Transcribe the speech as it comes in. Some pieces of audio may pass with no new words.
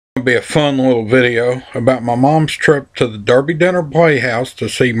It'll be a fun little video about my mom's trip to the Derby Dinner Playhouse to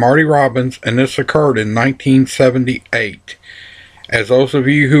see Marty Robbins, and this occurred in 1978. As those of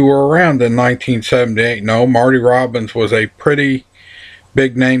you who were around in 1978 know, Marty Robbins was a pretty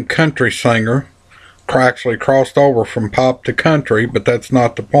big name country singer. Actually crossed over from pop to country, but that's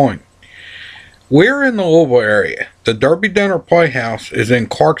not the point. We're in the Louisville area. The Derby Dinner Playhouse is in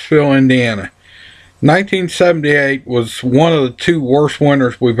Clarksville, Indiana. 1978 was one of the two worst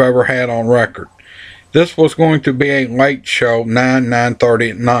winters we've ever had on record. This was going to be a late show, 9:30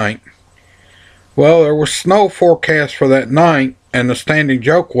 at night. Well, there was snow forecast for that night, and the standing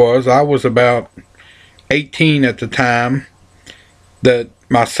joke was, I was about 18 at the time, that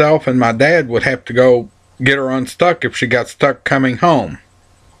myself and my dad would have to go get her unstuck if she got stuck coming home.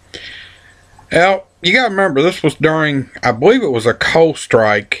 Well, you gotta remember, this was during, I believe it was a coal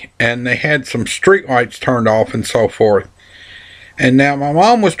strike, and they had some street lights turned off and so forth. And now my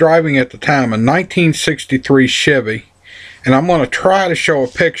mom was driving at the time a 1963 Chevy, and I'm going to try to show a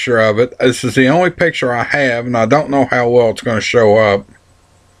picture of it. This is the only picture I have, and I don't know how well it's going to show up.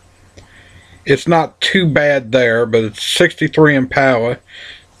 It's not too bad there, but it's 63 Impala,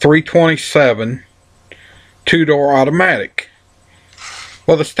 327, two-door automatic.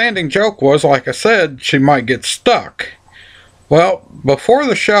 Well, the standing joke was, like I said, she might get stuck. Well, before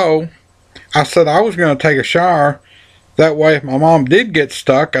the show, I said I was going to take a shower. That way, if my mom did get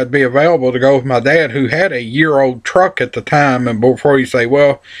stuck, I'd be available to go with my dad, who had a year-old truck at the time. And before you say,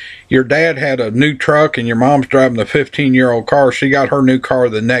 well, your dad had a new truck and your mom's driving the 15-year-old car, she got her new car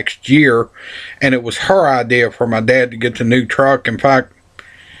the next year. And it was her idea for my dad to get the new truck. In fact,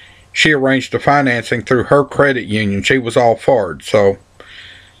 she arranged the financing through her credit union. She was all for it, so...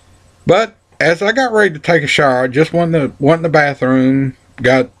 But as I got ready to take a shower, I just went in the bathroom,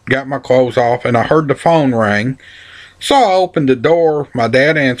 got my clothes off, and I heard the phone ring. So I opened the door. My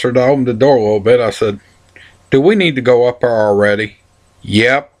dad answered. I opened the door a little bit. I said, "Do we need to go up there already?"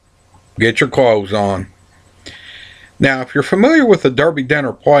 "Yep. Get your clothes on." Now, if you're familiar with the Derby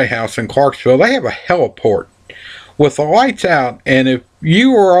Dinner Playhouse in Clarksville, they have a heliport with the lights out. And if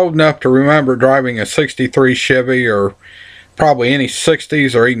you were old enough to remember driving a 63 Chevy, or probably any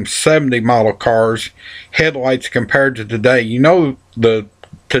 60s or even 70 model cars, headlights compared to today, you know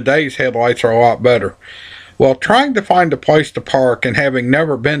today's headlights are a lot better. Well, trying to find a place to park, and having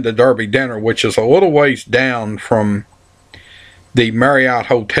never been to Derby Dinner, which is a little ways down from the Marriott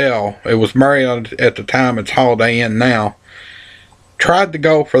Hotel, it was Marriott at the time, it's Holiday Inn now, tried to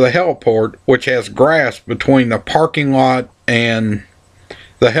go for the heliport, which has grass between the parking lot and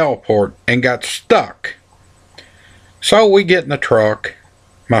the heliport, and got stuck. So we get in the truck,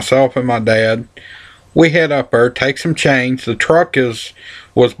 myself and my dad. We head up there, take some change. The truck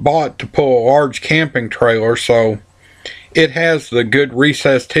was bought to pull a large camping trailer, so it has the good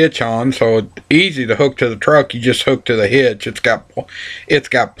recessed hitch on, so it's easy to hook to the truck. You just hook to the hitch. It's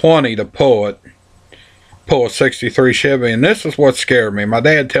got plenty to pull it. Pull a 63 Chevy, and this is what scared me. My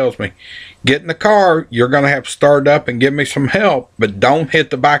dad tells me, "Get in the car, you're going to have to start up and give me some help, but don't hit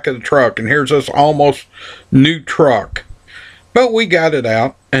the back of the truck." And here's this almost new truck. But we got it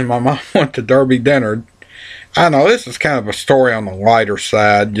out, and my mom went to Derby Dinner. I know this is kind of a story on the lighter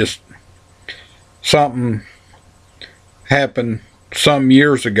side, just something happened some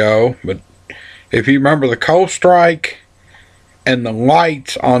years ago, but if you remember the coal strike and the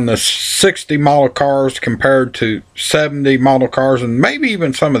lights on the 60 model cars compared to 70 model cars, and maybe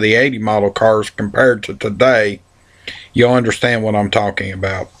even some of the 80 model cars compared to today, you'll understand what I'm talking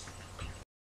about.